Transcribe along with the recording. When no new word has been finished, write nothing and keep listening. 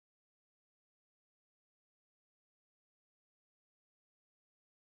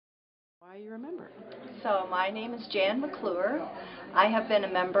why you're a member. So my name is Jan McClure. I have been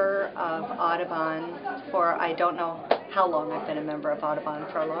a member of Audubon for, I don't know how long I've been a member of Audubon,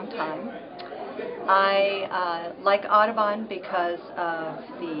 for a long time. I like Audubon because of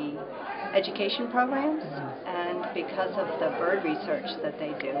the education programs and because of the bird research that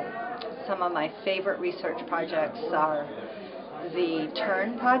they do. Some of my favorite research projects are the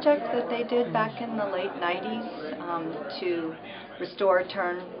tern project that they did back in the late 90s to restore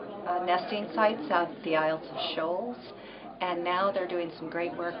tern nesting sites out at the Isles of Shoals, and now they're doing some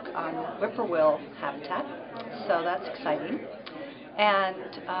great work on whippoorwill habitat, so that's exciting.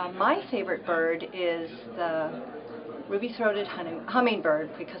 And my favorite bird is the ruby-throated hummingbird,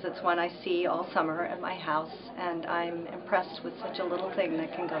 because it's one I see all summer at my house, and I'm impressed with such a little thing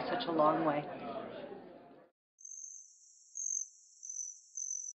that can go such a long way.